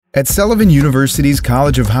At Sullivan University's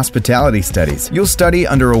College of Hospitality Studies, you'll study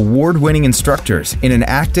under award-winning instructors in an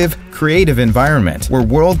active, creative environment where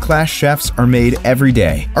world-class chefs are made every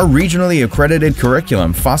day. Our regionally accredited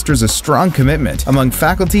curriculum fosters a strong commitment among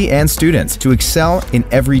faculty and students to excel in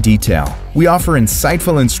every detail. We offer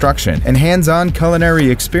insightful instruction and hands-on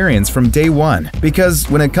culinary experience from day one because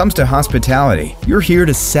when it comes to hospitality, you're here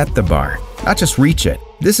to set the bar, not just reach it.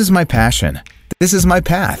 This is my passion. This is my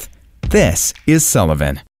path. This is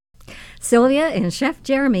Sullivan. Sylvia and Chef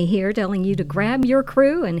Jeremy here telling you to grab your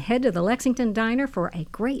crew and head to the Lexington Diner for a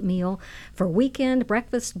great meal for weekend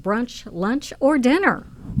breakfast, brunch, lunch, or dinner.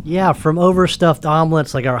 Yeah, from overstuffed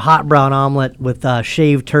omelets like our hot brown omelet with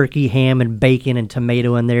shaved turkey, ham, and bacon and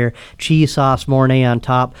tomato in there, cheese sauce Mornay on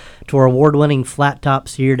top, to our award-winning flat-top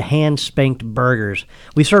seared, hand-spanked burgers.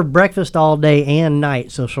 We serve breakfast all day and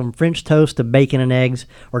night, so from French toast to bacon and eggs,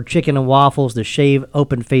 or chicken and waffles to shaved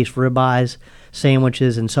open-faced ribeyes,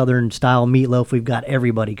 sandwiches, and Southern-style meatloaf, we've got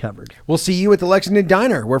everybody covered. We'll see you at the Lexington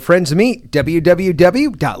Diner, where friends meet.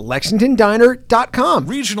 www.lexingtondiner.com.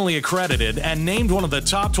 Regionally accredited and named one of the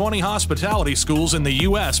top 20 hospitality schools in the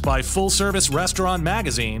U.S. by Full Service Restaurant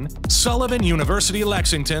Magazine, Sullivan University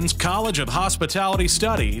Lexington's College of Hospitality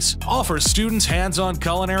Studies offers students hands-on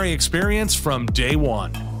culinary experience from day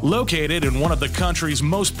one. Located in one of the country's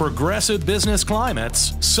most progressive business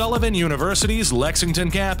climates, Sullivan University's Lexington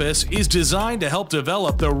campus is designed to help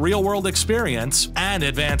develop the real-world experience and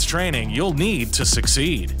advanced training you'll need to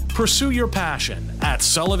succeed. Pursue your passion at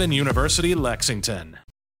Sullivan University Lexington.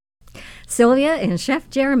 Sylvia and Chef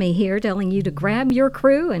Jeremy here telling you to grab your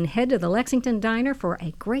crew and head to the Lexington Diner for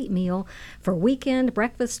a great meal for weekend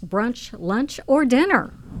breakfast, brunch, lunch, or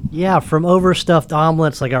dinner. Yeah, from overstuffed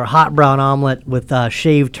omelets like our hot brown omelet with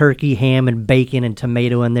shaved turkey, ham, and bacon and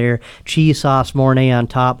tomato in there, cheese sauce Mornay on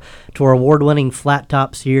top, to our award-winning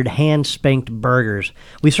flat-top seared, hand-spanked burgers.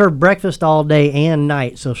 We serve breakfast all day and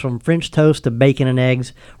night, so from French toast to bacon and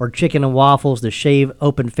eggs, or chicken and waffles to shaved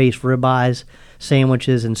open-faced ribeyes,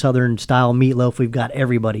 sandwiches, and Southern-style meatloaf, we've got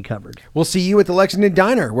everybody covered. We'll see you at the Lexington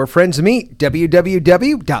Diner, where friends meet.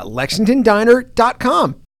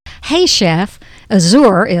 www.lexingtondiner.com. Hey, Chef,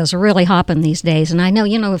 Azure is really hopping these days, and I know,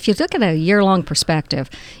 if you look at a year-long perspective,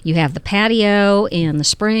 you have the patio in the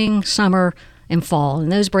spring, summer, and fall,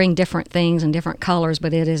 and those bring different things and different colors,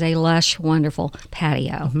 but it is a lush, wonderful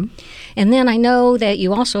patio. Mm-hmm. And then I know that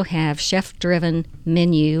you also have chef-driven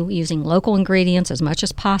menu using local ingredients as much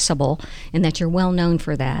as possible, and that you're well known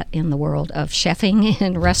for that in the world of chefing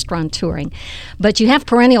and restaurateuring. But you have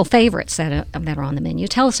perennial favorites that are on the menu.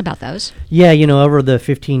 Tell us about those. Yeah, over the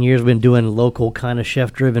 15 years we've been doing local kind of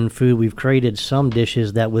chef-driven food, we've created some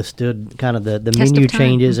dishes that withstood kind of the menu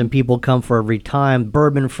changes, and people come for every time.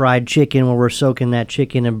 Bourbon fried chicken, where we're soaking that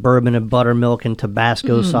chicken in bourbon and buttermilk and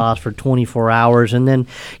Tabasco sauce for 24 hours, and then,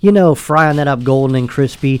 frying that up golden and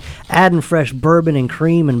crispy, adding fresh bourbon and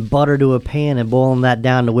cream and butter to a pan and boiling that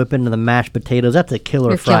down to whip into the mashed potatoes. That's a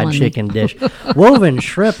killer fried chicken dish. Woven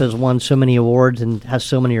shrimp has won so many awards and has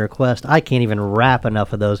so many requests. I can't even wrap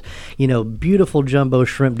enough of those. Beautiful jumbo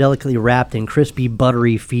shrimp, delicately wrapped in crispy,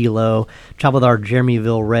 buttery phyllo, chopped with our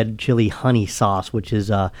Jeremyville red chili honey sauce, which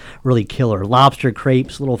is really killer. Lobster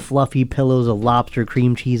crepes, little fluffy pillows of lobster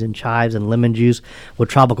cream cheese and chives and lemon juice with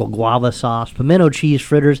tropical guava sauce, pimento cheese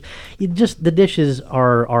fritters. The dishes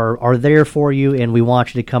are there for you, and we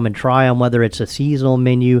want you to come and try them, whether it's a seasonal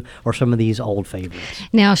menu or some of these old favorites.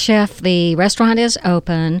 Now, Chef, the restaurant is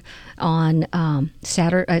open on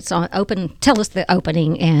Saturday. It's on open. Tell us the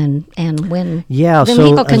opening and when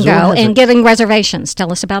people can go and getting reservations.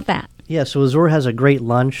 Tell us about that. Yeah, so Azure has a great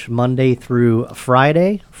lunch Monday through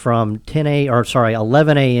Friday from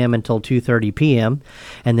 11 a.m. until 2:30 p.m.,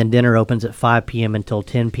 and then dinner opens at 5 p.m. until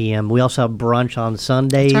 10 p.m. We also have brunch on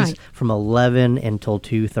Sundays from 11 until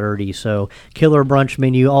 2:30. So killer brunch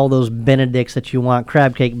menu, all those Benedicts that you want,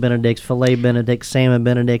 crab cake Benedicts, filet Benedicts, salmon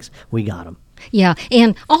Benedicts, we got them. Yeah,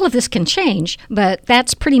 and all of this can change, but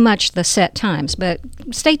that's pretty much the set times. But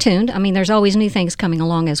stay tuned. I mean, there's always new things coming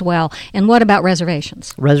along as well. And what about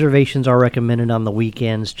reservations? Reservations are recommended on the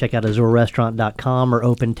weekends. Check out azurerestaurant.com or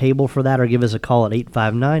Open Table for that, or give us a call at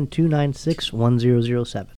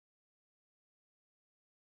 859-296-1007.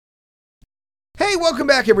 Hey, welcome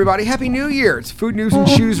back, everybody. Happy New Year. It's Food News and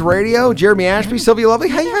Shoes Radio. Jeremy Ashby, Sylvia Lovely.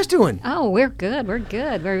 How you guys doing? Oh, we're good. We're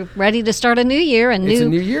good. We're ready to start a new year. And it's a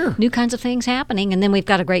new year. New kinds of things happening. And then we've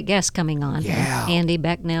got a great guest coming on. Yeah. Andy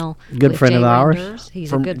Becknell. Good friend of ours. Renders. He's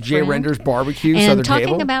from a good Jay friend. Render's Barbecue, and Southern talking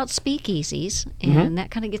Table. about speakeasies. And that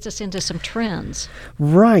kind of gets us into some trends.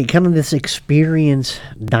 Right. Kind of this experience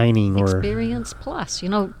dining. Experience plus.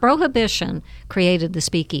 Prohibition created the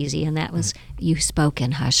speakeasy. And that was, you spoke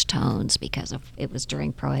in hushed tones because it it was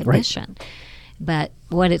during Prohibition. Right. But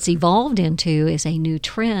what it's evolved into is a new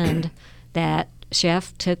trend that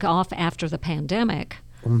chef took off after the pandemic,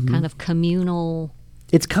 kind of communal.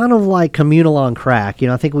 It's kind of like communal on crack.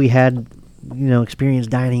 I think we had, experienced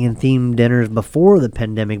dining and themed dinners before the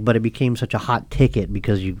pandemic, but it became such a hot ticket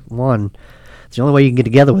because it's the only way you can get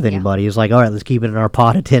together with anybody. It's like, all right, let's keep it in our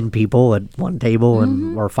pot of 10 people at one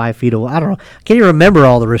table or 5 feet away. I don't know. I can't even remember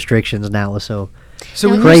all the restrictions now. So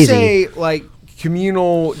when crazy. You say like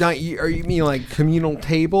communal, or you mean like communal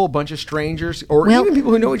table, a bunch of strangers, or even people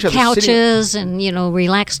who know each other? Couches and,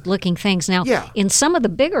 relaxed looking things. Now, in some of the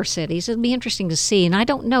bigger cities, it'd be interesting to see, and I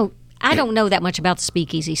don't know that much about the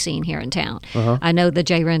speakeasy scene here in town. I know the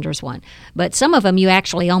J. Renders one. But some of them you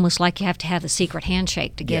actually almost like you have to have a secret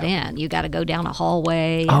handshake to get in. You got to go down a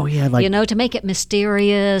hallway. To make it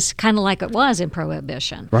mysterious, kind of like it was in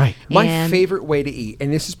Prohibition. Right. My favorite way to eat,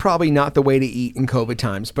 and this is probably not the way to eat in COVID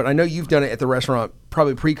times, but I know you've done it at the restaurant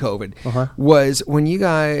probably pre-COVID, was when you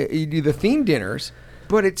do the themed dinners,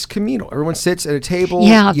 but it's communal. Everyone sits at a table.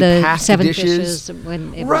 Yeah, you the pass 7 the dishes. dishes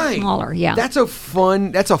when it was smaller. Yeah, that's a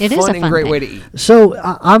fun and great way to eat. So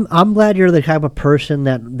I'm glad you're the type of person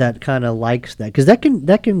that kind of likes that, because that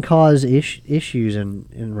can cause issues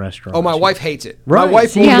in restaurants. Oh, my wife hates it. Right. My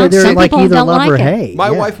wife they're like either don't love like or it. hate.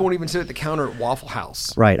 My wife won't even sit at the counter at Waffle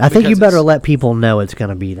House. Right. I think you better let people know it's going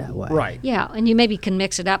to be that way. Right. Yeah, and you maybe can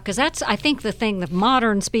mix it up, because that's, I think, the thing. The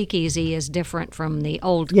modern speakeasy is different from the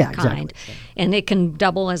old kind, and it can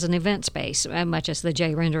double as an event space, much as the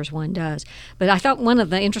J. Renders one does. But I thought one of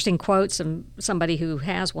the interesting quotes from somebody who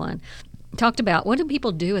has one talked about, what do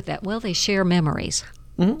people do with that? Well, they share memories.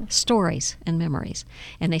 Stories and memories,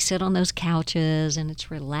 and they sit on those couches, and it's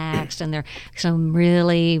relaxed, and there are some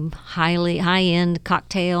really high-end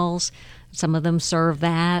cocktails. Some of them serve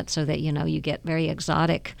that, so that you get very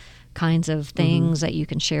exotic kinds of things that you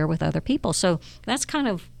can share with other people. So that's kind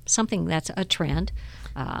of something that's a trend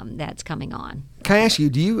that's coming on. Can I ask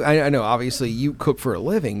you, I know obviously you cook for a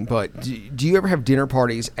living, but do you ever have dinner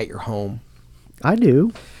parties at your home? I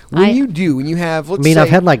do. When you have, I've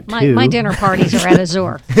had like 2. My dinner parties are at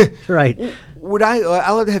Azure. Right.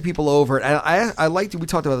 I love to have people over. I like to, we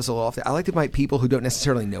talked about this a little often. I like to invite people who don't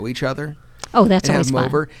necessarily know each other. Oh, that's and always have them fun.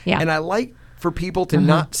 over. Yeah. And I like for people to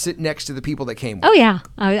not sit next to the people that came with. Oh, yeah.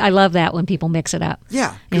 I love that when people mix it up.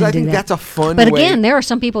 Yeah, because I think that's a fun way. But way. again, there are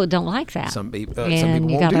some people who don't like that. Some people and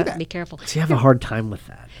you won't do gotta that. be careful. See, I have a hard time with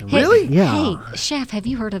that. Really? Yeah. Hey, chef, have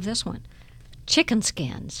you heard of this one? Chicken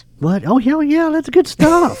skins. What? Oh, yeah, that's good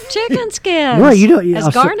stuff. Chicken skins. Right,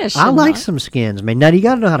 as garnish. I like some skins, man. Now you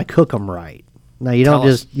got to know how to cook them right. Now you don't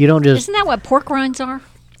just. Isn't that what pork rinds are?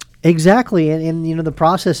 Exactly, and the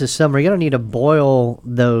process is similar. You're gonna need to boil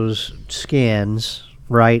those skins,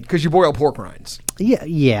 right? Because you boil pork rinds.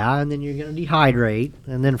 Yeah, and then you're gonna dehydrate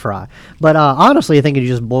and then fry. But honestly, I think if you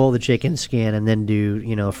just boil the chicken skin and then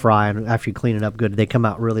do fry, and after you clean it up good, they come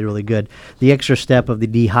out really, really good. The extra step of the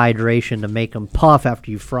dehydration to make them puff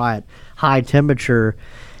after you fry at high temperature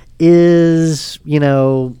is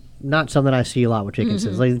not something I see a lot with chicken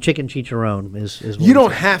skins. Like the chicken chicharron is you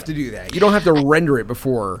don't have to do that. You don't have to render it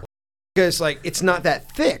before. Because it's not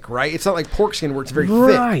that thick, right? It's not like pork skin where it's very thick.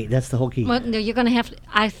 Right, that's the whole key. Well, no, you're going to have to.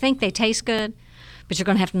 I think they taste good, but you're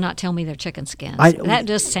going to have to not tell me they're chicken skins. That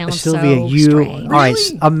just sounds Sylvia, so strange. All right,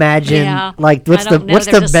 imagine what's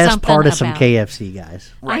the best part of some KFC,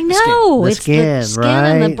 guys? Right, I know the skin, the skin right?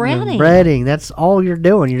 and the breading. The breading. That's all you're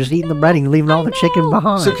doing. You're just eating the breading, leaving all the chicken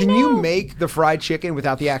behind. So can you make the fried chicken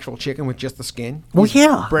without the actual chicken with just the skin? Well,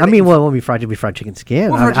 yeah. I mean, it won't be fried chicken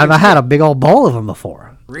skin. I've had a big old bowl of them before.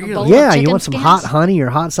 Really? Yeah, you want some hot honey or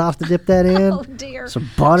hot sauce to dip that in? Oh, dear. Some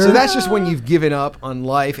butter. So that's just when you've given up on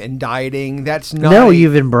life and dieting. That's not. No,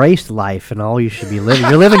 you've embraced life and all you should be living.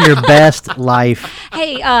 You're living your best life.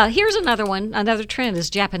 Hey, here's another one. Another trend is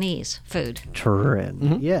Japanese food.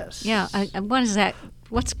 Trend. Yes. Yeah. What is that?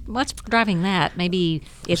 What's driving that? Maybe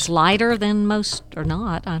it's lighter than most, or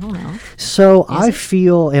not. I don't know. So I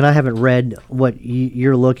feel, and I haven't read what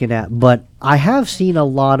you're looking at, but I have seen a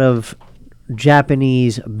lot of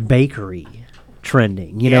Japanese bakery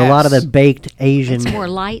trending. A lot of the baked Asian. It's more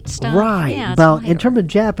light stuff. Right. Yeah, but in terms of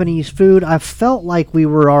Japanese food, I felt like we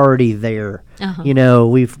were already there.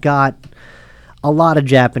 We've got a lot of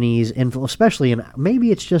Japanese influence, especially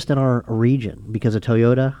maybe it's just in our region because of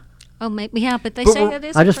Toyota. Oh, maybe, yeah, but they say it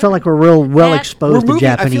is. I just felt like we're real well exposed to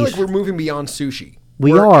Japanese. I feel like we're moving beyond sushi.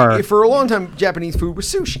 We are. For a long time, Japanese food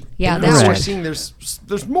was sushi. Yeah, and that's now right. we're seeing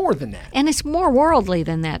there's more than that. And it's more worldly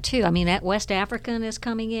than that, too. I mean, that West African is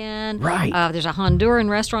coming in. Right. There's a Honduran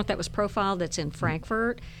restaurant that was profiled that's in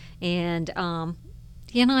Frankfurt. And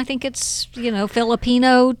I think it's,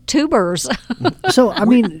 Filipino tubers. So, I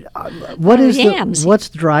mean, yams. what's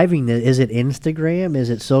driving this? Is it Instagram? Is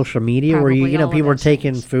it social media where Probably all of people are those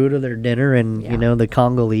taking things. food of their dinner and, the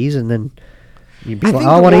Congolese and then I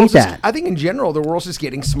I want to eat that. I think in general, the world's just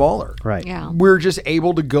getting smaller. Right. Yeah. We're just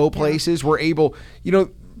able to go places. We're able,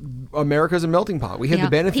 America's a melting pot. We have the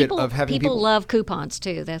benefit of having people. People love coupons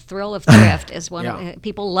too. The thrill of thrift is one. Yeah.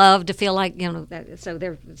 People love to feel like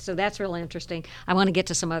So that's really interesting. I want to get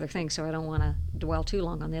to some other things, so I don't want to dwell too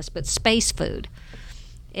long on this. But space food,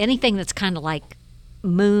 anything that's kind of like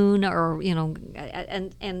moon or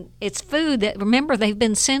and it's food that, remember, they've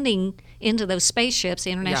been sending into those spaceships,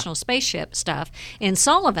 the international spaceship stuff. And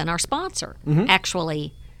Sullivan, our sponsor,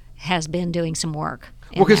 actually has been doing some work.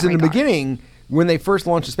 Well, because in the regard. beginning, when they first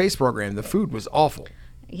launched the space program, the food was awful.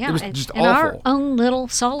 Yeah, it was and, just and our awful. own little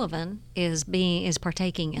Sullivan is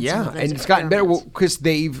partaking in some of those and it's gotten better experiments. because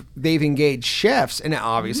they've engaged chefs, and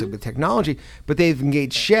obviously with technology, but they've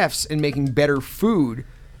engaged chefs in making better food.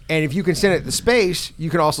 And if you can send it to space, you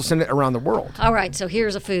can also send it around the world. All right, so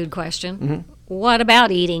here's a food question. What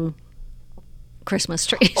about eating Christmas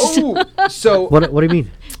trees? Oh, so What do you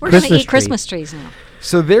mean? We're going to eat Christmas trees now.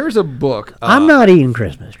 so there's a book. I'm not eating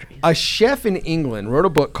Christmas trees. A chef in England wrote a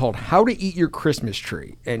book called How to Eat Your Christmas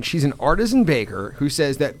Tree. And she's an artisan baker who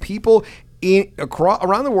says that people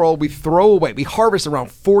around the world, we harvest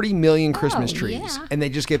around 40 million Christmas trees, yeah. and they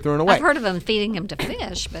just get thrown away. I've heard of them feeding them to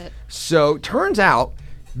fish, but So turns out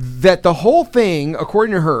that the whole thing,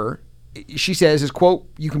 according to her, she says is, quote,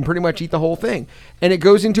 you can pretty much eat the whole thing. And it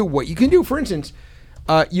goes into what you can do. For instance,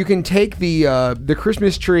 you can take the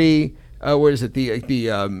Christmas tree, what is it,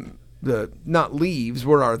 the not leaves,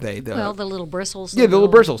 what are they? the little bristles. Yeah, the little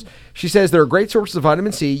bristles. She says they're great sources of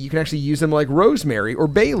vitamin C. You can actually use them like rosemary or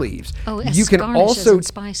bay leaves. Oh, you can garnishes also and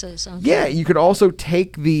spices. Okay. yeah, you could also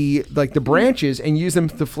take the branches and use them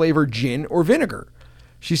to flavor gin or vinegar.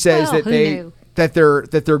 She says Well, that who knew?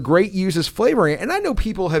 they're great use as flavoring. And I know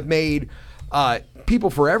people have made people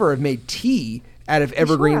forever have made tea out of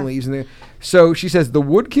evergreen Sure. leaves. So she says the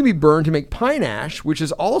wood can be burned to make pine ash, which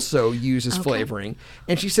is also used as flavoring.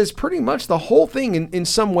 And she says pretty much the whole thing in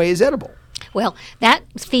some way is edible. Well, that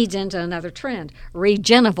feeds into another trend.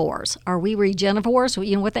 Regenivores. Are we regenivores?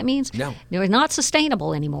 You know what that means? No. They're not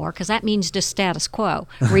sustainable anymore because that means just status quo.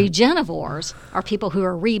 Regenivores are people who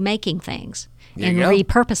are remaking things and you go.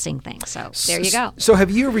 repurposing things. So there you go. So have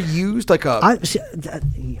you ever used like a See,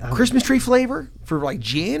 Christmas tree flavor for like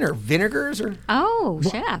gin or vinegars or? Oh,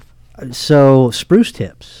 chef. so spruce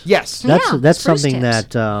tips. Yes. That's Yeah, spruce something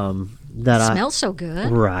tips. that I Smells so good.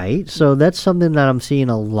 Right. So that's something that I'm seeing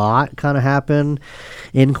a lot kind of happen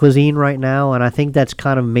in cuisine right now. And I think that's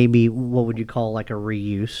kind of maybe what would you call like a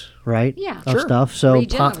reuse, right? Yeah. Of Sure. stuff. So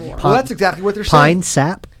Regenerate. Well, that's exactly what they're pine saying.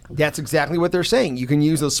 sap. That's exactly what they're saying. You can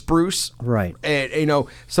use the spruce. Right. And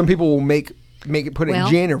some people will make it put Well,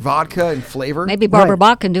 in gin or vodka and flavor. Maybe Barbara Right.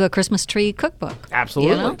 Bach can do a Christmas tree cookbook.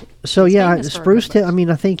 Absolutely. You know? So She's yeah, famous for her spruce tip. cookbooks. I mean,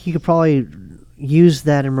 I think you could probably use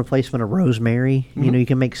that in replacement of rosemary. You know, you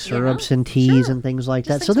can make syrups and teas sure. and things like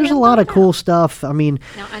Just that. So things we there's a haven't lot thought of cool about. stuff. I mean,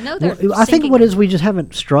 Now, I know they're I think sinking- what is we just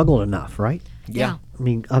haven't struggled enough, right? Yeah. I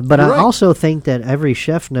mean, but I You're right. also think that every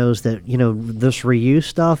chef knows that this reuse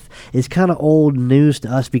stuff is kind of old news to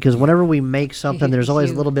us because whenever we make something, there's always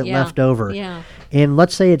a little bit Yeah. left over. Yeah. And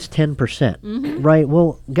let's say it's 10%, right?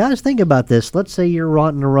 Well, guys, think about this. Let's say you're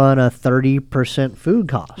wanting to run a 30% food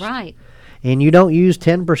cost, Right. and you don't use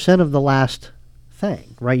 10% of the last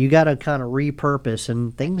thing, right? You got to kind of repurpose,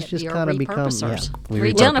 and things just You're kind of become repurposers. we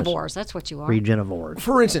repurpose. Regenivores, that's what you are. Regenivores.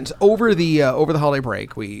 For instance, over the holiday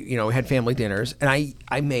break, we had family dinners, and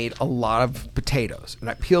I made a lot of potatoes, and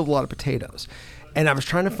I peeled a lot of potatoes, and I was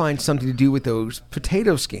trying to find something to do with those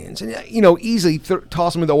potato skins, and easily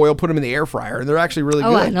toss them in the oil, put them in the air fryer, and they're actually really Oh,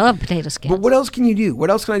 good. I love potato skins. But what else can you do? What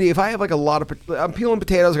else can I do? If I have like I'm peeling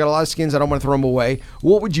potatoes, I got a lot of skins, I don't want to throw them away.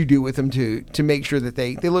 What would you do with them to make sure that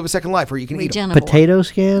they live a second life, or you can eat them? Regenivore. Potato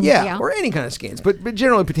skins? Yeah, or any kind of skins, but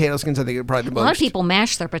generally potato skins I think are probably the A most. lot of people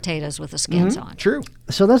mash their potatoes with the skins on. True.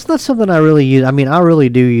 So that's not something I really use. I mean, I really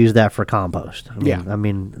do use that for compost. Yeah.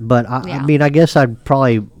 But Yeah. I guess I'd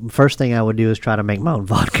probably first thing I would do is try to make my own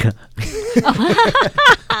vodka.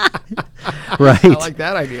 Right. I like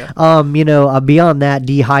that idea. Beyond that,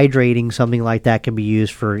 dehydrating something like that can be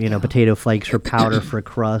used for, potato flakes or powder for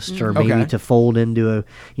crust or maybe Okay. to fold into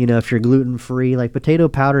if you're gluten free. Like potato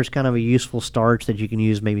powder is kind of a useful starch that you can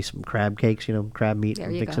use maybe some crab cakes, crab meat There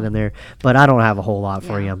and you fix go. it in there. But I don't have a whole lot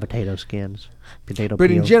for Yeah. you on potato skins, potato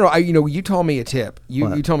But in peels. general, you told me a tip. You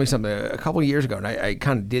What? told me something a couple of years ago, and I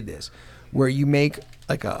kind of did this. where you make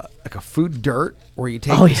like a food dirt, where you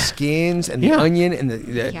take the skins and the onion and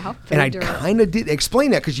and I kind of did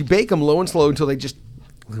explain that because you bake them low and slow until they just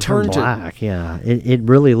turn black. It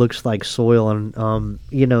really looks like soil,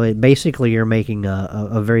 and basically you're making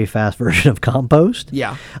a very fast version of compost.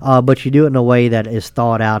 But you do it in a way that is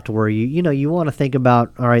thought out to where you want to think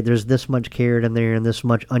about, all right, there's this much carrot in there and this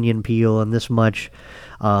much onion peel and this much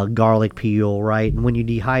garlic peel, right? And when you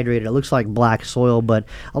dehydrate it, it looks like black soil, but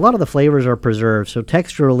a lot of the flavors are preserved. So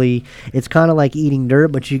texturally, it's kind of like eating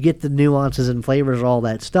dirt, but you get the nuances and flavors, all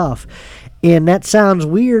that stuff. And that sounds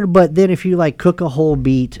weird, but then if you like cook a whole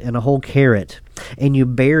beet and a whole carrot and you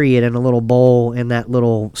bury it in a little bowl in that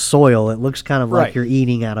little soil, it looks kind of like you're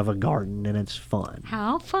eating out of a garden, and it's fun.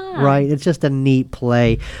 How fun. Right? It's just a neat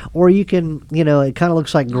play. Or you can, it kind of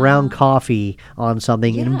looks like ground coffee on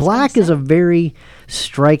something. And black is a very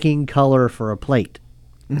striking color for a plate.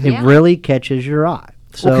 It really catches your eye.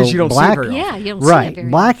 So because you don't black, see it very often. You don't see it very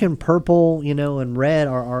black often. And purple, and red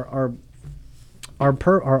are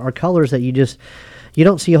colors that you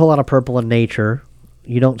don't see a whole lot of purple in nature.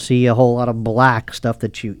 You don't see a whole lot of black stuff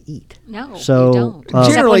that you eat. No, so, you don't.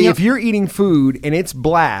 Generally, if you're eating food and it's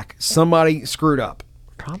black, somebody screwed up.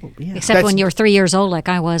 Probably, yeah. Except when you're 3 years old, like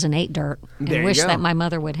I was, and ate dirt, and There you wish go. that my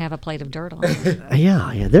mother would have a plate of dirt on it.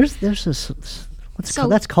 Yeah. There's this.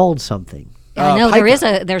 That's called something. I know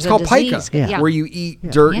pica. there's It's a called disease. pica, where you eat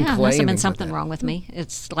dirt and Yeah, clay. must have and been things like something that. wrong with me.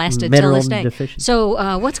 It's lasted till Mineral this day. deficiency.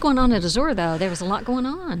 So what's going on at Azure, though? There was a lot going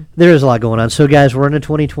on. There is a lot going on. So, guys, we're into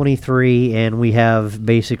 2023, and we have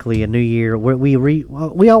basically a new year.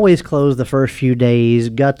 We always close the first few days,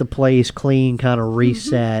 got the place clean, kind of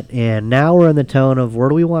reset, and now we're in the tone of where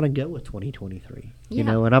do we want to go with 2023? You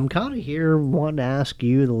know, and I'm kind of here wanting to ask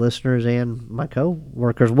you, the listeners, and my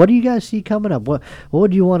co-workers, what do you guys see coming up? What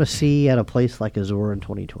would you want to see at a place like Azure in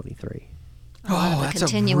 2023? A lot of the that's a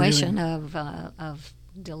continuation of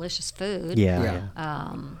delicious food. Yeah.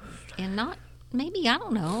 And not maybe I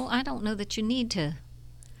don't know that you need to.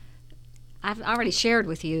 I've already shared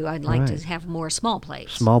with you. I'd like to have more small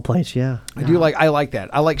plates. Small plates, yeah. I like that.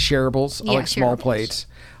 I like shareables. I like small shareables. plates.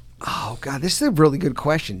 Oh, God, this is a really good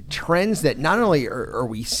question. Trends that not only are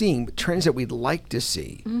we seeing, but trends that we'd like to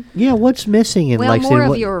see. Yeah, what's missing in Well, like more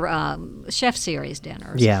of your chef series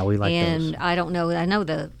dinners. Yeah, we like and those. I don't know. I know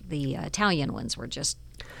the Italian ones were just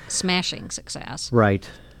smashing success. Right.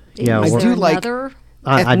 Yeah, Is I there do like another?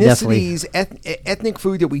 I definitely. Ethnicities, ethnic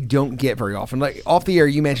food that we don't get very often. Like off the air,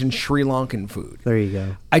 you mentioned Sri Lankan food. There you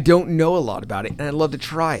go. I don't know a lot about it, and I'd love to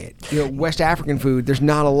try it. West African food, there's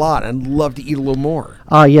not a lot. I'd love to eat a little more.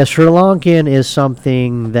 Yeah, Sri Lankan is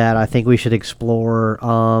something that I think we should explore.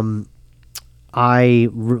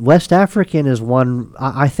 West African is one.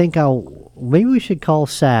 I think maybe we should call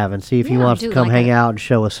Sav and see if he wants to come hang out and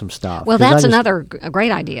show us some stuff. Well, 'Cause that's another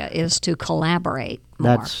great idea is to collaborate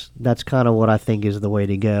more. That's kind of what I think is the way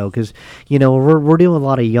to go because we're doing a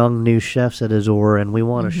lot of young new chefs at Azure and we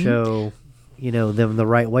want to show them the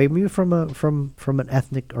right way, maybe from an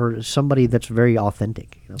ethnic or somebody that's very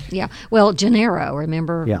authentic. Yeah. Well, Gennaro,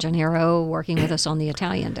 remember Yeah. Gennaro working with us on the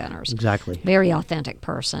Italian dinners? Exactly. Very authentic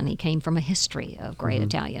person. He came from a history of great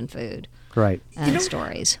Italian food Right. and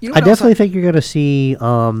stories. You know I what else definitely think you're going to see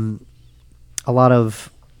a lot of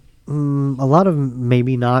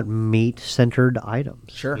maybe not meat-centered items.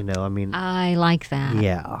 Sure. I like that.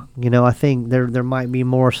 Yeah. I think there might be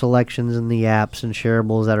more selections in the apps and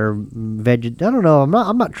shareables that are I don't know.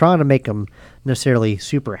 I'm not trying to make them necessarily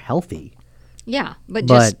super healthy, Yeah, but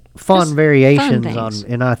but fun just variations fun on, things.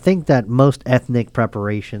 and I think that most ethnic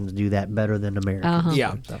preparations do that better than American.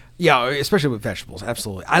 Yeah, especially with vegetables.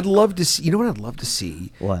 Absolutely. I'd love to see. You know what I'd love to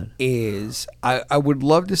see? What? Is I would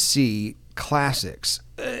love to see classics.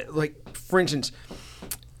 Like, for instance,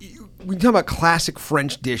 we talk about classic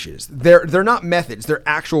French dishes. They're not methods; they're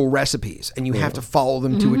actual recipes, and you have to follow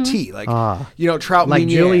them to a T. Like trout Like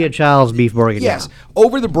meunier. Julia Child's beef bourguignon. Yes.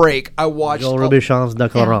 Over the break, I watched Joel Robuchon's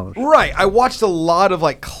duck orange. Right. I watched a lot of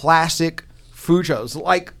like classic food shows,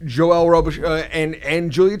 like Joel Robuchon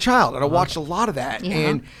and Julia Child, and I watched a lot of that,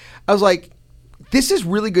 and I was like, this is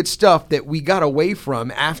really good stuff that we got away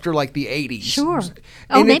from after like the 80s. Sure.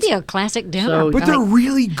 And Maybe a classic dinner. but they're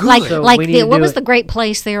really good. Like, So like we need to what do was it. the great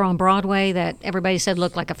place there on Broadway that everybody said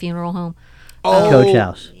looked like a funeral home? Coach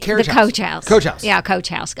House. Carriage The Coach House. Coach House. Yeah, Coach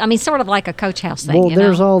House. I mean, sort of like a Coach House thing. Well, you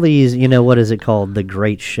there's know? all these, what is it called? The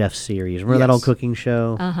Great Chef series. Remember that old cooking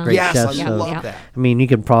show? Great Yes, Chef I Show? love that. I mean, you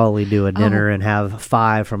could probably do a dinner and have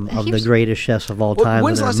 5 of the Here's- greatest chefs of all time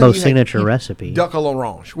When's and the their last time most you had signature recipe. Duck à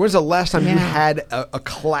l'orange. When's the last time you Yeah. had a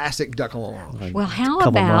classic duck à l'orange? Well, how Couple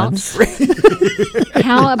about months.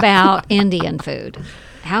 how about Indian food?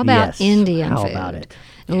 How about Yes. Indian How food? about it?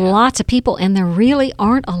 Lots of people, and there really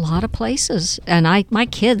aren't a lot of places. And my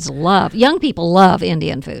kids young people love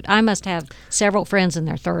Indian food. I must have several friends in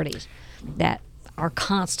their 30s that are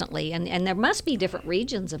constantly, and there must be different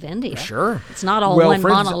regions of India. Sure. It's not all one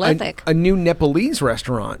monolithic. A new Nepalese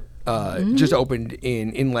restaurant just opened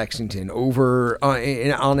in Lexington over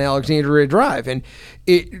on Alexandria Drive, and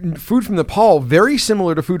food from Nepal very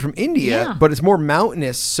similar to food from India, but it's more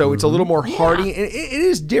mountainous, so it's a little more hearty, and it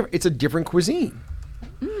is different. It's a different cuisine.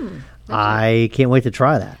 I can't wait to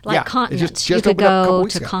try that. Like continents. You could go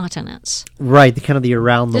to continents. Right, kind of the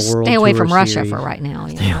around the world. Stay away from Russia series. for right now.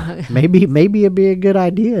 You know? Maybe it'd be a good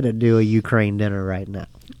idea to do a Ukraine dinner right now.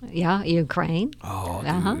 Yeah, Ukraine. Oh,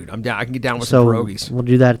 dude, I'm down. I can get down with some pierogies. We'll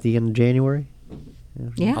do that at the end of January.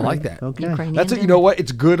 Yeah, I like that. Okay, Ukrainian that's dinner. You know what?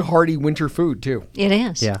 It's good, hearty winter food too. It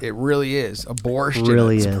is. Yeah. It really is. A borscht,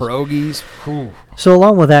 Really and is. pierogies. Whew. So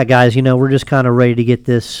along with that, guys, we're just kind of ready to get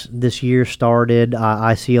this year started.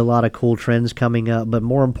 I see a lot of cool trends coming up, but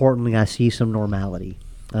more importantly, I see some normality.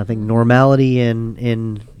 I think normality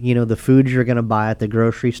in the foods you're going to buy at the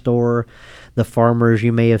grocery store, the farmers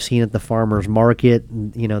you may have seen at the farmers market,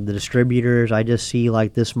 the distributors. I just see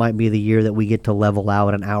like this might be the year that we get to level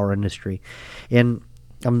out in our industry. And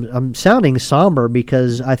I'm sounding somber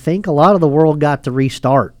because I think a lot of the world got to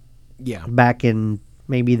restart. Yeah. Back in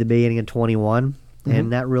maybe the beginning of 21,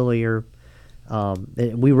 and that really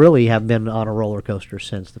we really have been on a roller coaster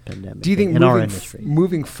since the pandemic. Do you think in our industry?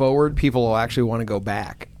 Moving forward, people will actually want to go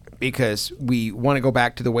back because we want to go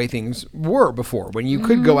back to the way things were before, when you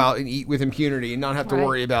could go out and eat with impunity and not have to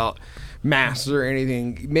worry about masks or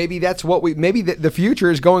anything? Maybe that's what maybe the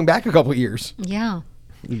future is going back a couple of years. Yeah.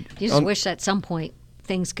 You just wish at some point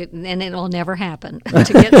things could, and it'll never happen,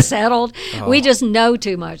 to get settled. We just know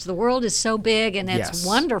too much. The world is so big, and it's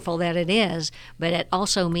wonderful that it is, but it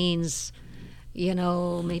also means,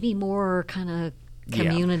 maybe more kind of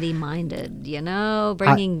community-minded,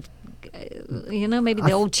 bringing... maybe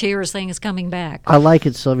the old Cheers thing is coming back. I like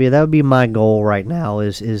it, Sylvia. That would be my goal right now.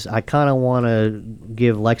 Is I kind of want to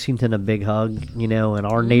give Lexington a big hug, in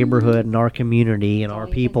our neighborhood and our community and our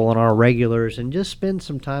people and our regulars, and just spend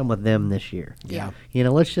some time with them this year. Yeah.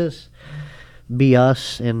 Let's just be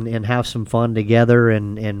us and have some fun together.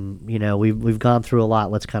 And we've gone through a lot.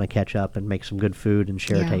 Let's kind of catch up and make some good food and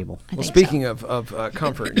share a table. Well, speaking of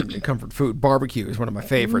comfort food, barbecue is one of my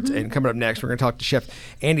favorites. And coming up next, we're going to talk to Chef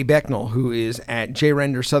Andy Becknell, who is at J.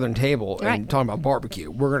 Render Southern Table, and talking about barbecue.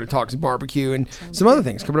 We're going to talk some barbecue and some other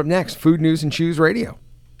things coming up next. Food News and Chews Radio.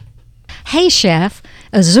 Hey, Chef,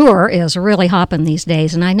 Azure is really hopping these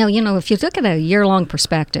days. And I know, if you look at a year-long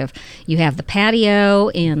perspective, you have the patio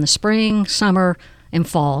in the spring, summer, and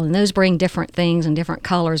fall. And those bring different things and different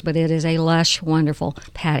colors, but it is a lush, wonderful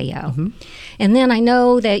patio. And then I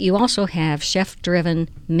know that you also have chef-driven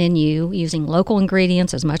menu using local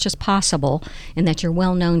ingredients as much as possible, and that you're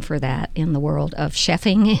well known for that in the world of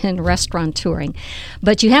chefing and restaurateuring.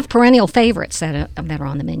 But you have perennial favorites that are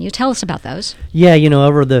on the menu. Tell us about those. Yeah,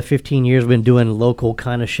 over the 15 years we've been doing local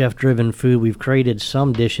kind of chef-driven food, we've created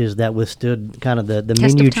some dishes that withstood kind of the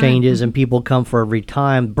menu changes, and people come for every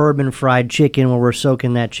time. Bourbon fried chicken, where we're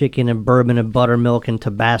soaking that chicken in bourbon and buttermilk and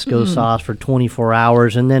Tabasco sauce for 24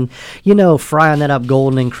 hours, and then, frying that up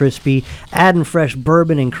golden and crispy, adding fresh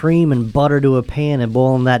bourbon and cream and butter to a pan and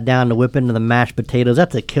boiling that down to whip into the mashed potatoes.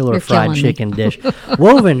 That's a killer fried chicken dish.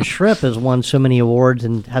 Woven shrimp has won so many awards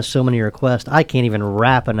and has so many requests. I can't even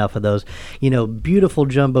wrap enough of those. Beautiful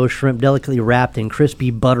jumbo shrimp, delicately wrapped in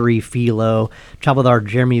crispy, buttery phyllo, chopped with our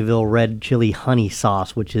Jeremyville red chili honey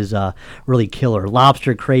sauce, which is really killer.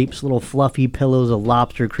 Lobster crepes, little fluffy pillows of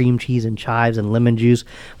lobster, cream cheese, and chives and lemon juice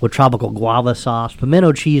with tropical guava sauce,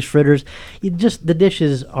 pimento cheese fritters. The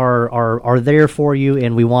dishes are there for you,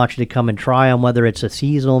 and we want you to come and try them, whether it's a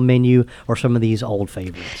seasonal menu or some of these old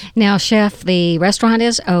favorites. Now, Chef, the restaurant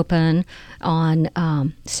is open on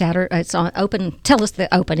Saturday. It's open. Tell us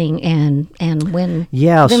the opening and when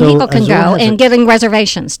people can go, and getting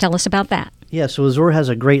reservations. Tell us about that. Yeah, so Azure has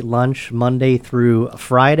a great lunch Monday through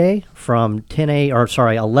Friday from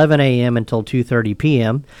 11 a.m. until 2:30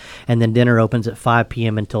 p.m., and then dinner opens at 5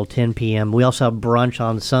 p.m. until 10 p.m. We also have brunch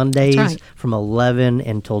on Sundays from 11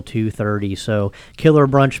 until 2:30. So killer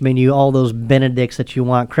brunch menu, all those Benedicts that you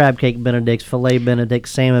want, crab cake Benedicts, filet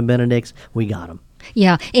Benedicts, salmon Benedicts, we got them.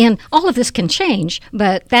 Yeah, and all of this can change,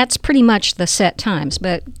 but that's pretty much the set times.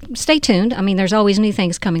 But stay tuned. I mean, there's always new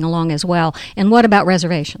things coming along as well. And what about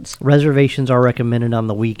reservations? Reservations are recommended on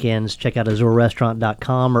the weekends. Check out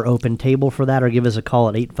azurerestaurant.com or Open Table for that, or give us a call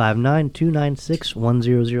at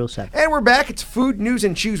 859-296-1007. And we're back. It's Food News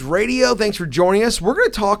and Chews Radio. Thanks for joining us. We're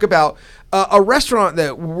going to talk about a restaurant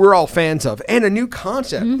that we're all fans of and a new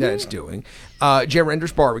concept that it's doing. Jay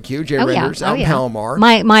Render's Barbecue. Jay Render's out in Palomar.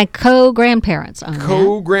 My co-grandparents own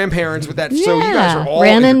Co-grandparents with that. So you guys are all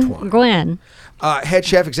Ren intertwined. and Gwen. Head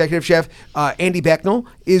chef, executive chef, Andy Becknell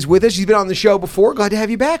is with us. He's been on the show before. Glad to have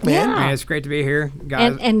you back, man. Yeah. Man, it's great to be here,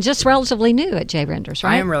 guys. And just relatively new at Jay Render's,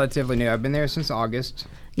 right? I am relatively new. I've been there since August.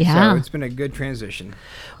 Yeah. So it's been a good transition.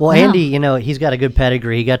 Well, Andy, he's got a good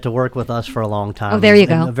pedigree. He got to work with us for a long time. Oh, there you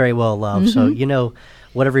go. Very well loved. So,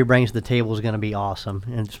 whatever he brings to the table is going to be awesome,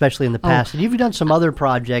 and especially in the past. And you've done some other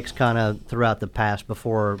projects kind of throughout the past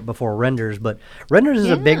before Renders, but Renders is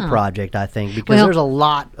a big project, I think, because there's a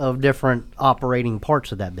lot of different operating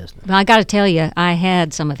parts of that business. Well, I got to tell you, I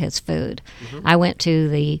had some of his food. I went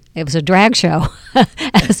to it was a drag show,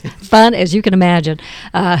 as fun as you can imagine,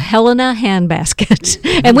 Helena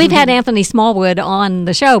Handbasket. And we've had Anthony Smallwood on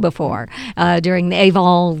the show before during the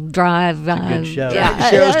Aval Drive. Good show.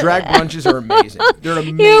 Drag shows, drag brunches are amazing. They're amazing.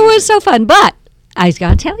 It was so fun, but I got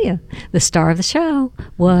to tell you, the star of the show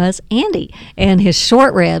was Andy and his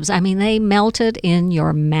short ribs. I mean, they melted in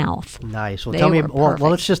your mouth. Nice. Well, They tell me. were Well, perfect.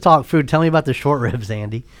 let's just talk food. Tell me about the short ribs,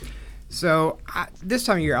 Andy. So this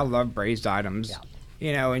time of year, I love braised items.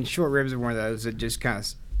 And short ribs are one of those that just kind of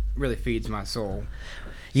really feeds my soul.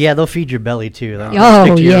 Yeah, they'll feed your belly too. They'll Oh,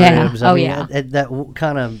 stick to your yeah. ribs. Oh, I mean, yeah. That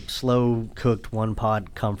kind of slow cooked one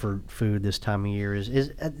pot comfort food this time of year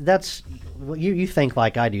is that's what you think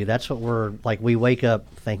like I do. That's what we're like. We wake up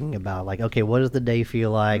thinking about like, okay, what does the day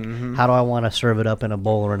feel like? How do I want to serve it up in a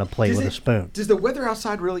bowl or in a plate with a spoon? Does the weather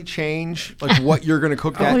outside really change, like what you're going to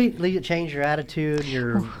cook that? Really change your attitude,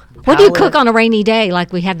 your What do you palate? cook on a rainy day?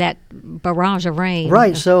 Like we had that barrage of rain.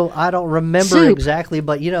 Right, so I don't remember Soup. exactly,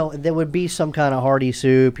 but there would be some kind of hearty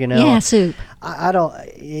soup. Yeah, soup. I don't.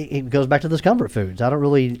 It goes back to those comfort foods. I don't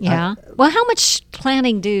really. Yeah. Well, how much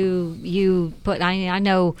planning do you put? I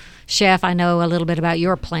know, Chef, I know a little bit about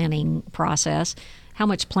your planning process. How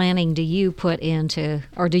much planning do you put into,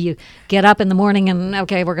 or do you get up in the morning and,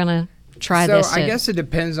 okay, we're going to try this? So I guess it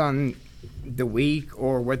depends on the week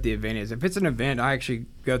or what the event is. If it's an event, I actually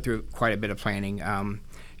go through quite a bit of planning.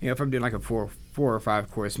 If I'm doing like a four or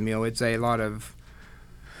 5 course meal, it's a lot of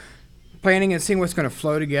planning and seeing what's going to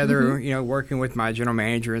flow together, working with my general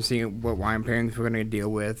manager and seeing what wine pairings we're going to deal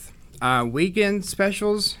with. Weekend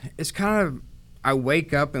specials, it's kind of, I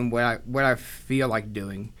wake up and what I feel like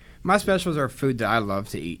doing. My specials are food that I love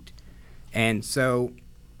to eat. And so,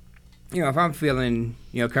 if I'm feeling,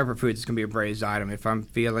 comfort foods, it's going to be a braised item. If I'm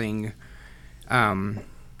feeling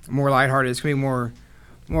more lighthearted, it's going to be more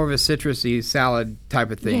of a citrusy salad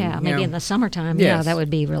type of thing. Yeah, maybe in the summertime. Yes. Yeah, that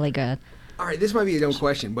would be really good. All right, this might be a dumb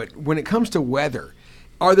question, but when it comes to weather,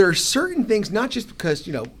 are there certain things, not just because,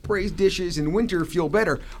 braised dishes in winter feel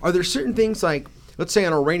better, are there certain things like, let's say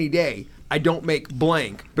on a rainy day, I don't make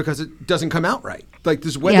blank because it doesn't come out right? Like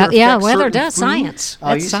this weather affects weather certain does foods? science. Oh,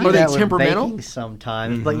 you That's see science. Are they that with temperamental? baking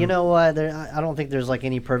sometimes, but you know what? I don't think there's like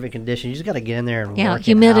any perfect condition. You just got to get in there and Yeah, work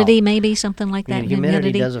humidity, it out. maybe something like I that. mean,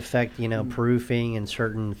 humidity does affect proofing and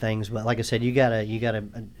certain things, but like I said, you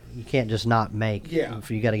can't just not make. Yeah.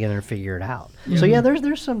 You got to get in there and figure it out. So yeah,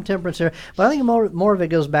 there's some temperance there, but I think more of it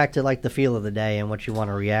goes back to like the feel of the day and what you want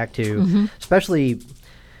to react to, especially.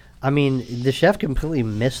 I mean, the chef completely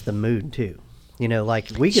missed the mood too.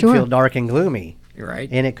 Like we could Sure. feel dark and gloomy. You're right.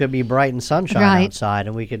 And it could be bright and sunshine Right. outside,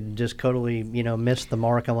 and we could just totally, miss the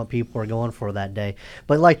mark on what people are going for that day.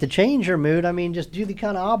 But like to change your mood, I mean, just do the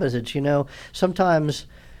kind of opposites. Sometimes,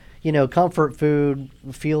 comfort food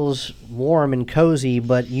feels warm and cozy,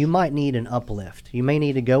 but you might need an uplift. You may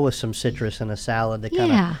need to go with some citrus and a salad to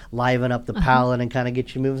kind Yeah. of liven up the palate and kind of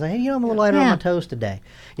get you moving. Like, hey, I'm a little lighter on my toast today.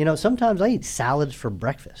 Sometimes I eat salads for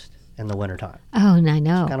breakfast in the wintertime. Oh, I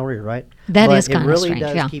know. Kind of weird, right? That But is kinda it really strange,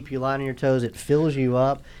 does yeah. keep you light on your toes. It fills you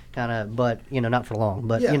up, kind of, but not for long.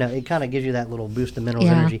 But Yeah. it kind of gives you that little boost of minerals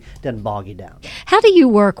Yeah. energy. Doesn't bog you down. How do you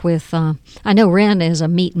work with? I know Ren is a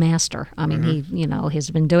meat master. I mean, he has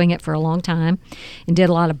been doing it for a long time, and did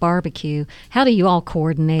a lot of barbecue. How do you all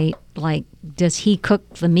coordinate? Like, does he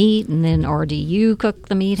cook the meat, or do you cook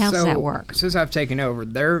the meat? How does that work? Since I've taken over,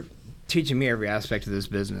 they're teaching me every aspect of this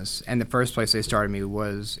business. And the first place they started me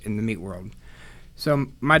was in the meat world. So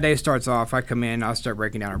my day starts off, I come in, I'll start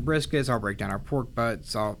breaking down our briskets, I'll break down our pork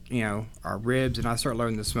butts, our ribs, and I start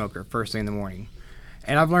loading the smoker first thing in the morning.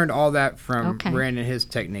 And I've learned all that from Ren and his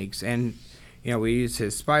techniques. And, we use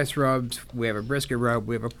his spice rubs, we have a brisket rub,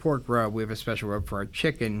 we have a pork rub, we have a special rub for our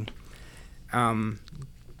chicken. And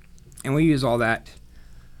we use all that.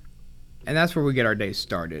 And that's where we get our day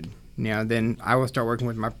started. Then I will start working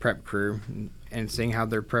with my prep crew and seeing how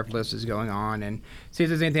their prep list is going on and see if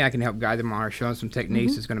there's anything I can help guide them on or show them some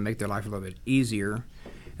techniques that's going to make their life a little bit easier.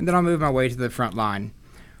 And then I'll move my way to the front line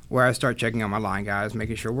where I start checking on my line guys,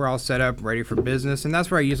 making sure we're all set up, ready for business. And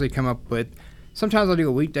that's where I usually come up with, sometimes I'll do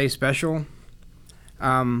a weekday special.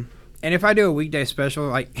 And if I do a weekday special,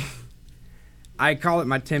 like I call it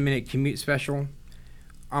my 10-minute commute special.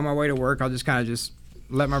 On my way to work, I'll just kind of just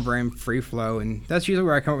let my brain free flow. And that's usually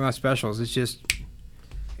where I come up with my specials. It's just...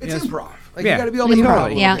 It's improv. Like yeah. You got to be able to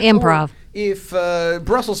improv. Yeah, improv. Or if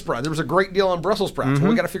Brussels sprouts, there was a great deal on Brussels sprouts. Well,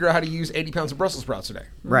 we got to figure out how to use 80 pounds of Brussels sprouts today.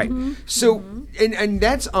 Right. So, and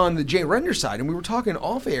that's on the Jay Render side. And we were talking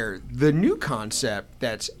off air, the new concept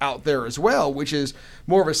that's out there as well, which is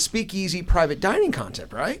more of a speakeasy private dining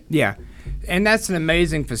concept, right? Yeah. And that's an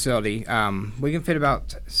amazing facility. We can fit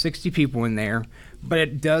about 60 people in there. But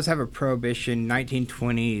it does have a Prohibition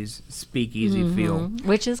 1920s speakeasy feel.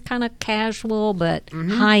 Which is kind of casual, but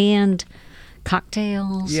high-end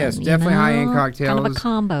cocktails. Yes, and, definitely high-end cocktails. Kind of a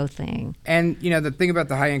combo thing. And, the thing about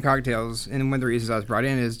the high-end cocktails, and one of the reasons I was brought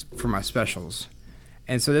in is for my specials.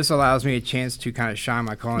 And so this allows me a chance to kind of shine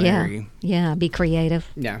my culinary. Yeah, be creative.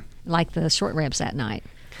 Yeah. Like the short ribs that night.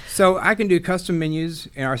 So I can do custom menus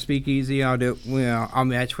in our speakeasy. I'll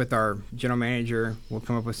match with our general manager. We'll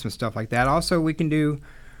come up with some stuff like that. Also, we can do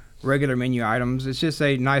regular menu items. It's just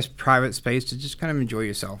a nice private space to just kind of enjoy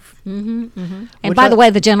yourself. And by the way,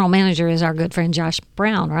 the general manager is our good friend Josh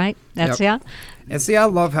Brown, right? That's Yep. And see, I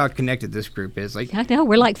love how connected this group is. Like, I know,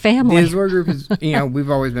 we're like family. The Azure group is,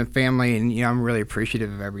 we've always been family, and I'm really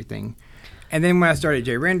appreciative of everything. And then when I started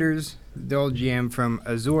Jay Renders, the old GM from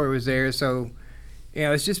Azure was there, so.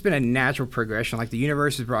 It's just been a natural progression. Like the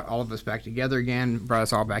universe has brought all of us back together again, brought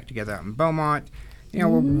us all back together out in Beaumont. We're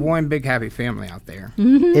one big happy family out there.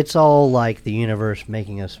 It's all like the universe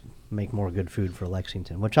making us make more good food for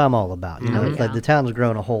Lexington, which I'm all about. It's like the town's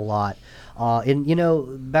grown a whole lot.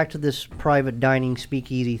 And back to this private dining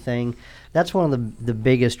speakeasy thing, that's one of the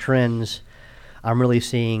biggest trends I'm really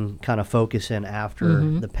seeing kind of focus in after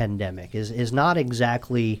the pandemic is not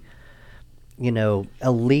exactly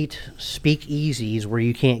elite speakeasies where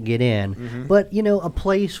you can't get in, but, a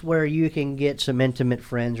place where you can get some intimate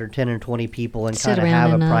friends or 10 or 20 people and kind of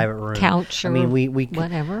have a private room. Couch or we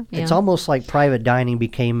whatever. It's almost like private dining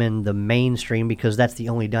became in the mainstream because that's the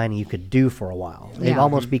only dining you could do for a while. It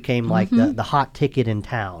almost became like the hot ticket in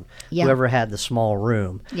town, whoever had the small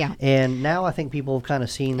room. Yeah. And now I think people have kind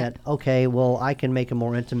of seen that, okay, well, I can make a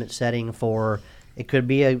more intimate setting for... It could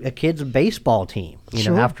be a kid's baseball team,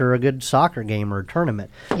 after a good soccer game or a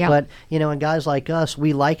tournament. Yeah. But, and guys like us,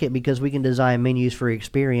 we like it because we can design menus for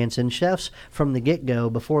experience. And chefs from the get-go,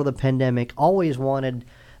 before the pandemic, always wanted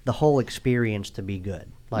the whole experience to be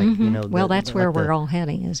good. Like, well, that's where we're all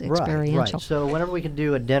heading is experiential. Right. So whenever we can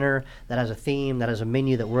do a dinner that has a theme, that has a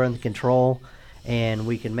menu that we're in control, and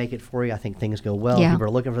we can make it for you, I think things go well. Yeah. People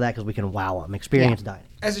are looking for that because we can wow them. Experience dining.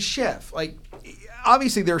 As a chef,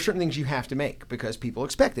 obviously there are certain things you have to make because people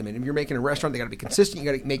expect them. And if you're making a restaurant, they got to be consistent.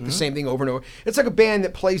 You got to make the same thing over and over. It's like a band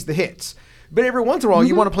that plays the hits. But every once in a while,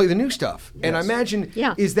 you want to play the new stuff. Yes. And I imagine,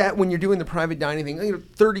 is that when you're doing the private dining thing,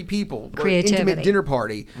 30 people, or intimate dinner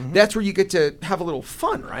party, that's where you get to have a little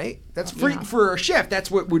fun, right? That's free for a chef.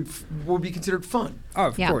 That's what would be considered fun. Oh,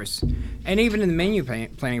 of course. And even in the menu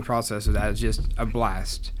planning process of that is just a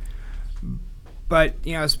blast. But,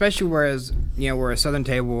 especially whereas, we're a Southern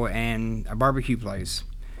table and a barbecue place,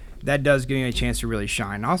 that does give me a chance to really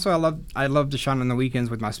shine. Also, I love to shine on the weekends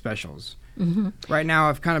with my specials. Right now,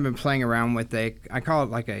 I've kind of been playing around with I call it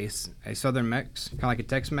like a Southern mix, kind of like a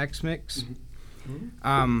Tex-Mex mix.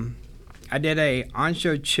 I did a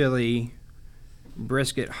ancho chili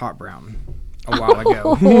brisket hot brown a while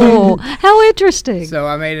ago. Oh, how interesting. So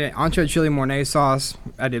I made an ancho chili mornay sauce.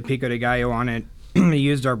 I did pico de gallo on it. I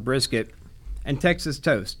used our brisket and Texas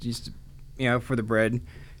toast, just for the bread.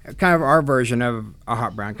 Kind of our version of a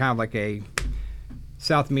hot brown, kind of like a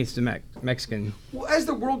South meets the Mexican. Well, as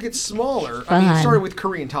the world gets smaller, it started with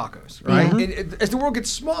Korean tacos, right? And as the world gets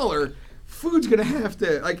smaller, food's going to have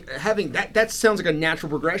to, having that sounds like a natural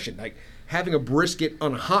progression. Like, having a brisket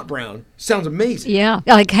on a hot brown sounds amazing. Yeah,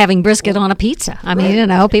 like having brisket on a pizza. I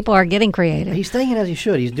mean, people are getting creative. He's thinking as he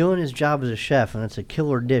should. He's doing his job as a chef, and it's a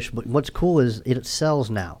killer dish. But what's cool is it sells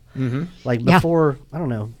now. Like before, I don't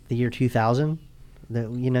know, the year 2000,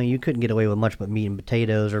 you couldn't get away with much but meat and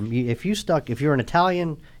potatoes. Or if you're an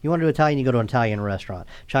Italian, you want to do Italian, you go to an Italian restaurant.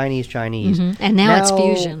 Chinese. And now it's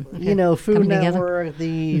fusion. Food Network,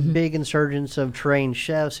 the big insurgence of trained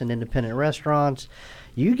chefs and independent restaurants.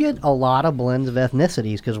 you get a lot of blends of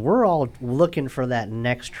ethnicities because we're all looking for that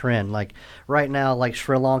next trend. Like right now, like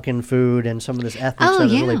Sri Lankan food and some of this ethnic stuff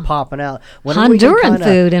is really popping out. Honduran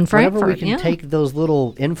food in Frankfurt. Whenever we can take those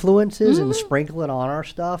little influences and sprinkle it on our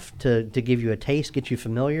stuff to give you a taste, get you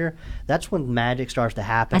familiar, that's when magic starts to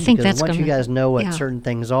happen. I think because that's once you guys know what certain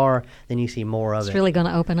things are, then you see more of it. It's really going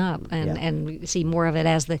to open up and we see more of it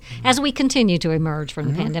as we continue to emerge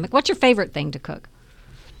from the pandemic. What's your favorite thing to cook?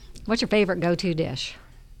 What's your favorite go-to dish?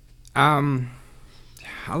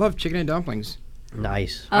 I love chicken and dumplings.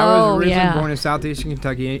 Nice. I was originally born in southeastern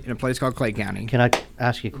Kentucky in a place called Clay County. Can I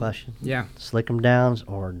ask you a question? Yeah. Slick 'em downs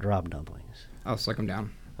or drop dumplings? I'll slick them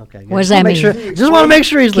down. Okay. Good. What does that mean? Just want to make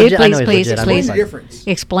sure he's legit. Please explain the difference.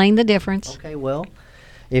 Explain the difference. Okay, well,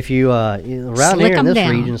 if you around here in this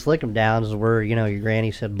region, slick 'em downs is where your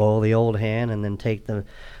granny said boil the old hen and then take the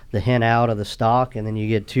hen out of the stock, and then you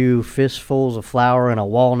get 2 fistfuls of flour and a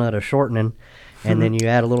walnut of shortening. And then you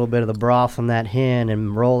add a little bit of the broth from that hen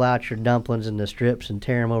and roll out your dumplings into strips and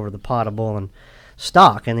tear them over the pot of boiling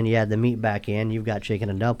stock. And then you add the meat back in. You've got chicken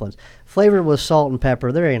and dumplings. Flavored with salt and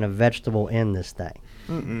pepper. There ain't a vegetable in this thing.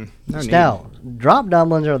 Now, drop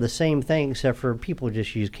dumplings are the same thing, except for people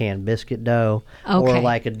just use canned biscuit dough or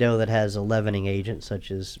like a dough that has a leavening agent, such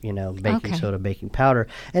as, baking soda, baking powder.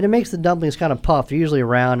 And it makes the dumplings kind of puffed. They're usually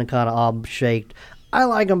round and kind of odd-shaped. I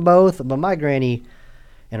like them both, but my granny...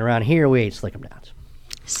 And around here, we ate slick 'em downs.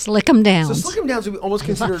 Slick 'em downs. So slick 'em downs would be almost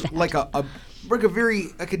considered like a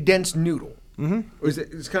dense noodle. Or is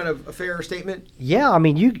it kind of a fair statement? Yeah, I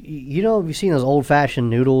mean, you've seen those old-fashioned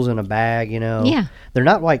noodles in a bag, Yeah. They're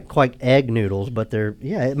not like quite egg noodles, but this is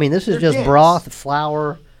They're just dense. broth,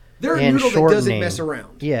 flour, They're and a noodle shortening. that doesn't mess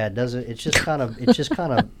around. Yeah, it doesn't. It's just kind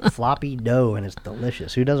of floppy dough, and it's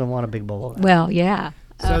delicious. Who doesn't want a big bowl of that? Well, yeah.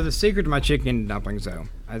 So the secret to my chicken and dumplings, though,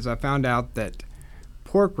 is I found out that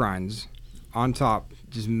pork rinds on top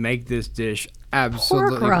just make this dish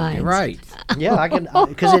absolutely Pork rinds. right. Yeah, I can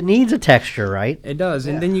because it needs a texture, right? It does,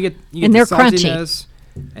 and then you get And they're the crunchy. saltiness,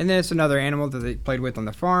 and then it's another animal that they played with on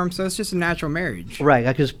the farm, so it's just a natural marriage. Right,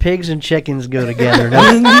 because pigs and chickens go together.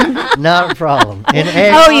 Not a problem. And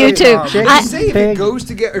eggs, Oh, you too. chicken, I- Say if pig. it goes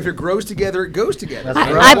together, if it grows together, it goes together.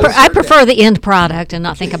 That's I, I prefer the end product and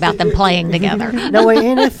not think about them playing together. No, wait,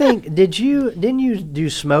 and I think, didn't you do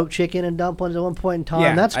smoked chicken and dumplings at one point in time?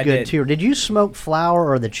 Yeah, That's I good did. too. Did you smoke flour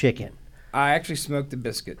or the chicken? I actually smoked the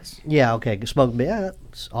biscuits. Yeah, okay, smoked. Yeah,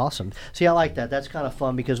 that's awesome. See, I like that. That's kind of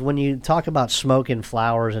fun because when you talk about smoking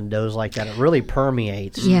flours and doughs like that, it really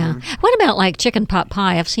permeates. Yeah. What about like chicken pot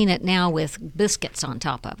pie? I've seen it now with biscuits on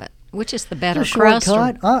top of it. Which is the better It's a crust?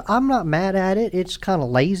 shortcut. I'm not mad at it. It's kind of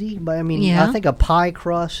lazy, but I mean, Yeah. I think a pie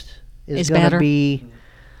crust is going better. to be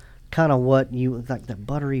kind of what you like, the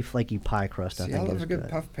buttery, flaky pie crust. I See, I think love is a good good.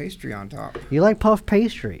 puff pastry on top. You like puff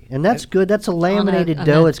pastry, and that's good. That's a laminated on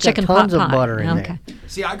dough. a It's got chicken tons pot of pie. butter in Okay. there.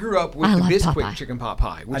 See, I grew up with I the love Bisquick Popeye. chicken pot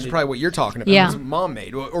pie, which is probably what you're talking about. Yeah. It's mom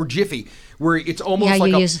made or Jiffy, where it's almost Yeah,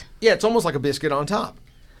 like you a use- it's almost like a biscuit on top.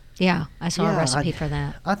 Yeah, I saw Yeah, a recipe for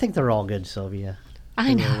that. I think they're all good, Sylvia.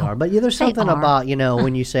 I They really know. are. But there's They something are. about,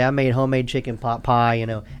 when you say I made homemade chicken pot pie, Yeah,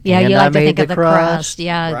 and you I like to made think of the crust.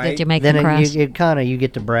 Yeah, Right. that you make then the crust. you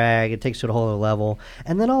get to brag. It takes it to a whole other level.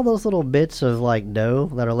 And then all those little bits of like dough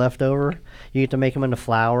that are left over, you get to make them into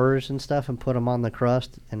flours and stuff and put them on the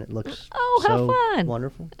crust, and it looks Oh, how so fun.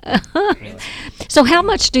 wonderful. So how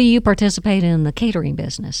much do you participate in the catering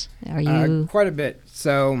business? Are you... Quite a bit.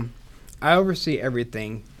 So I oversee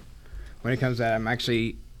everything when it comes to that. I'm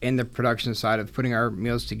actually in the production side of putting our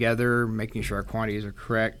meals together, making sure our quantities are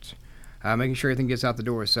correct, making sure everything gets out the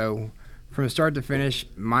door. So from start to finish,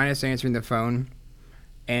 minus answering the phone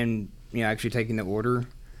and actually taking the order,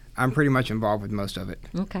 I'm pretty much involved with most of it.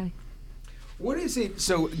 Okay. What is it?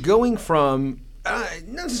 So going from not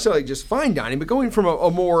necessarily just fine dining, but going from a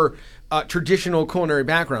more traditional culinary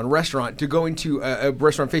background, restaurant, to going to a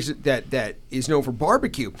restaurant that is known for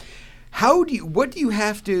barbecue. What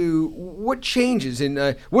changes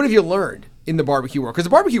and what have you learned in the barbecue world? Because the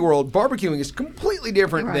barbecue world, barbecuing is completely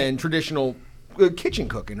different Right. than traditional kitchen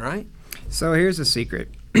cooking, right? So here's the secret.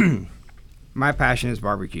 My passion is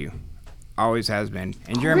barbecue. Always has been.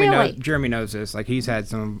 And Really? Jeremy knows this. Like, he's had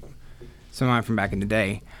some of mine from back in the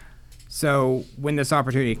day. So when this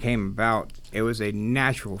opportunity came about, it was a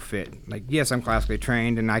natural fit. Like, yes, I'm classically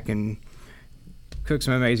trained, and I can cook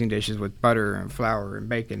some amazing dishes with butter and flour and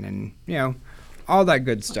bacon and, all that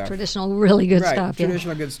good stuff. Traditional, really good Right, stuff.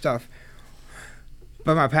 traditional good stuff.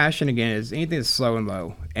 But my passion, again, is anything that's slow and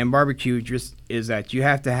low. And barbecue just is that you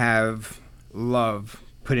have to have love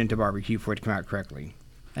put into barbecue for it to come out correctly.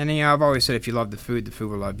 And, I've always said if you love the food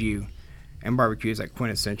will love you. And barbecue is like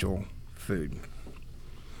quintessential food.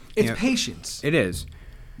 It's patience. It is.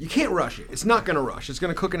 You can't rush it. It's not going to rush. It's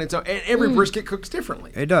going to cook in its own. And every brisket cooks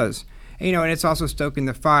differently. It does. And, and it's also stoking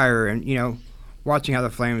the fire and, watching how the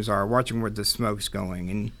flames are, watching where the smoke's going.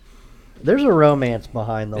 And there's a romance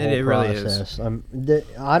behind the whole It process. really is.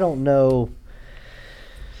 I don't know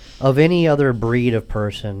of any other breed of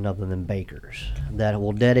person other than bakers that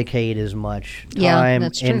will dedicate as much time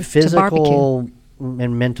and physical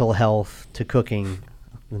and mental health to cooking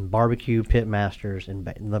than barbecue pit masters and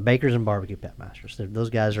the bakers and barbecue pit masters. Those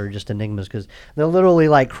guys are just enigmas because they'll literally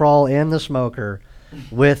crawl in the smoker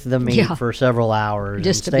with the meat for several hours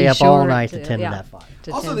just and stay up all night to tend to that fire.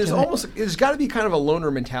 Also, there's got to be kind of a loner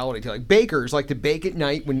mentality to bakers like to bake at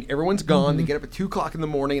night when everyone's gone. They get up at 2 o'clock in the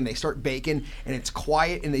morning and they start baking, and it's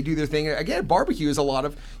quiet and they do their thing. Again, barbecue is you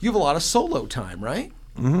have a lot of solo time, right?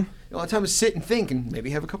 Mm-hmm. A lot of time to sit and think and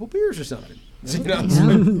maybe have a couple beers or something.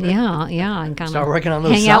 Yeah, and kind start of working on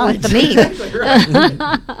those hang out with the meat.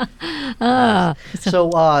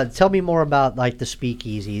 So tell me more about the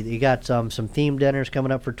speakeasy. You got some themed dinners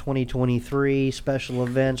coming up for 2023, special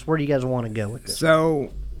events. Where do you guys want to go with this?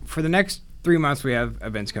 So for the next 3 months, we have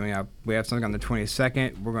events coming up. We have something on the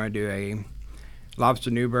 22nd. We're going to do a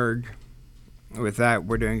lobster Newburg. With that,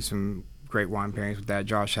 we're doing some great wine pairings with that.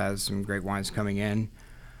 Josh has some great wines coming in.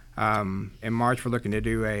 In March, we're looking to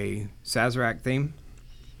do a Sazerac theme.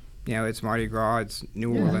 It's Mardi Gras, it's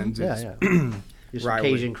New Orleans. It's some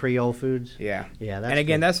Cajun Creole foods. Yeah. That's and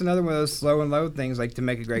again, good. that's another one of those slow and low things, like to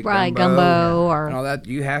make a great gumbo or and all that.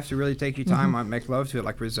 You have to really take your time on make love to it,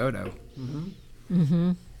 like risotto.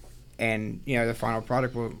 And the final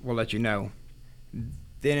product will let you know.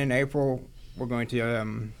 Then in April, we're going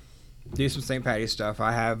to do some St. Patty's stuff.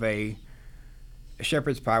 I have a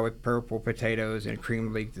shepherd's pie with purple potatoes and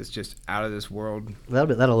cream leek that's just out of this world.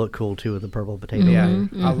 That'll look cool too with the purple potato. Yeah,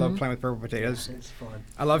 I love playing with purple potatoes. It's fun.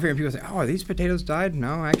 I love hearing people say, "Oh, are these potatoes dyed?"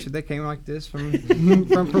 No, actually, they came like this from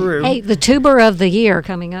from Peru. Hey, the tuber of the year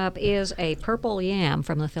coming up is a purple yam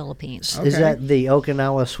from the Philippines. Is that the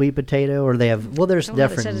Okinawa sweet potato, or they have? Well, there's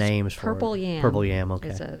different names for purple it. yam. Purple yam.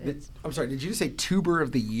 Okay. I'm sorry. Did you just say tuber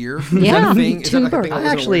of the year? Yeah, is that a thing? Is that like a tuber. thing I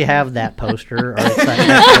actually have that poster. Or it's not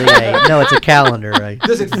actually no, it's a calendar. Right?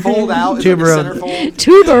 Does it fold out? Is Tuber it of- centerfold?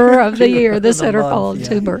 Tuber of the year, the of the month, centerfold yeah.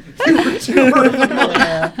 tuber.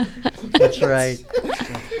 Yeah, that's right.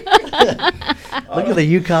 Look at the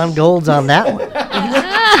Yukon Golds on that one.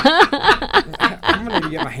 I'm gonna need to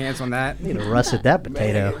get my hands on that. Need to russet that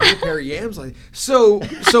potato. Man, a pair of yams like so.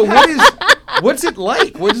 What's it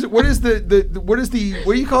like? What do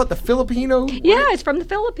you call it? The Filipino? Yeah, it's from the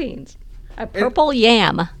Philippines. A purple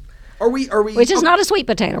yam, Are we? which is not a sweet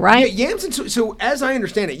potato, right? Yeah, yams and so as I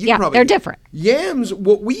understand it, you Yeah, can probably they're different. Yams,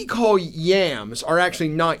 what we call yams, are actually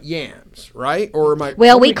not yams, right? Or am I?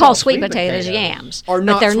 Well, What we we call call sweet sweet potatoes potatoes yams, are but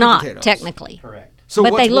not they're sweet not potatoes. technically. Correct. So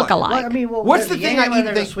but what's they look what? alike. Well, I mean, What's the thing yam I and even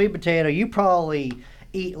a think? sweet potato? You probably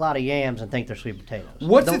eat a lot of yams and think they're sweet potatoes.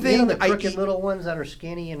 What's the You know thing the I crooked eat- little ones that are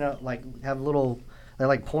skinny and have little, they're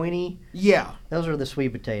like pointy. Yeah. Those are the sweet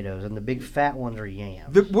potatoes, and the big fat ones are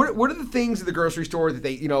yams. What are the things at the grocery store that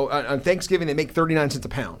they on Thanksgiving they make 39 cents a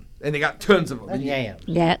pound and they got tons of them? That's yams.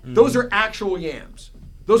 Yeah. Those are actual yams.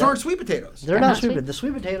 Those aren't sweet potatoes. They're They're not not sweet. sweet. The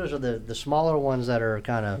sweet potatoes are the smaller ones that are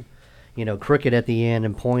kind of, crooked at the end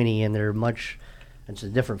and pointy, and they're much. It's a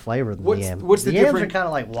different flavor than What's- the yam. what's the yams different- are kind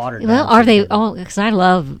of like watered Well, down are they? sweet potatoes. Oh, because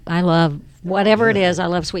I love whatever it is. I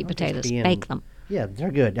love sweet potatoes. being- Bake them. Yeah,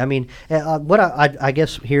 they're good. I mean, what I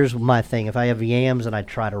guess here's my thing. If I have yams, and I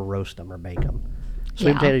try to roast them or bake them.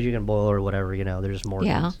 Sweet Yeah. potatoes you can boil or whatever. They're just more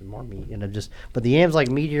Yeah. more meat. But the yams like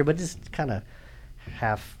meatier, but just kind of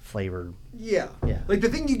half flavored. Yeah. Yeah. Like the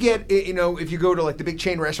thing you get, if you go to like the big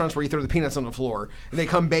chain restaurants where you throw the peanuts on the floor and they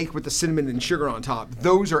come baked with the cinnamon and sugar on top,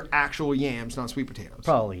 those are actual yams, not sweet potatoes.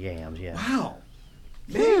 Probably yams. Yeah. Wow.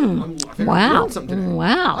 Man, I think I'm Wow. doing something today.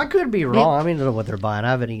 Wow. I could be wrong. I mean, I don't know what they're buying. I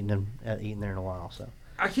haven't eaten there in a while, so.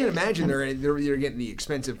 I can't imagine they're getting the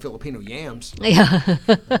expensive Filipino yams. Yeah.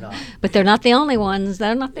 No. But they're not the only ones.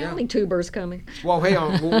 They're not the only tubers coming. Well, hey,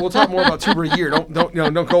 we'll talk more about tuber a year.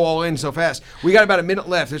 Don't go all in so fast. We got about a minute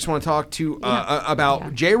left. I just want to talk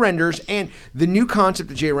about J Renders and the new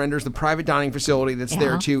concept of J Renders, the private dining facility that's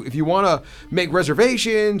there too. If you want to make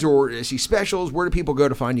reservations or see specials, where do people go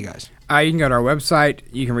to find you guys? You can go to our website.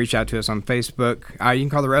 You can reach out to us on Facebook. You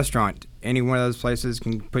can call the restaurant. Any one of those places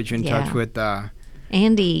can put you in touch with.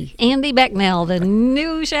 Andy Becknell, the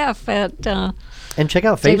new chef at. And check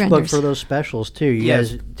out J Facebook Renders. for those specials too. You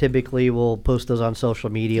Yes. guys typically will post those on social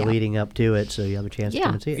media leading up to it, so you have a chance to Yeah.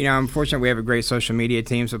 come and see it. I'm fortunate we have a great social media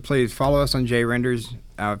team, so please follow us on J Renders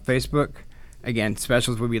Facebook. Again,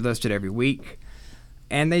 specials will be listed every week,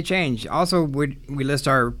 and they change. Also, we list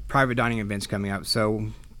our private dining events coming up, so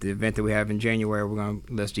the event that we have in January, we're going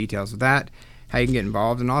to list details of that, how you can get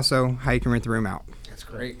involved, and also how you can rent the room out. That's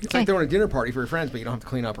great. It's like throwing a dinner party for your friends, but you don't have to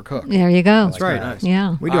clean up or cook. There you go. That's right. Nice.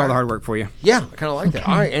 Yeah. We do all the hard work for you. Yeah, I kind of like that.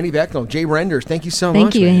 All right, Andy Becknell, Jay Renders, thank you so much.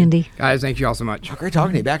 Thank you, man. Andy. Guys, thank you all so much. Great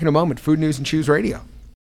talking to you. Back in a moment, Food News and Choose Radio.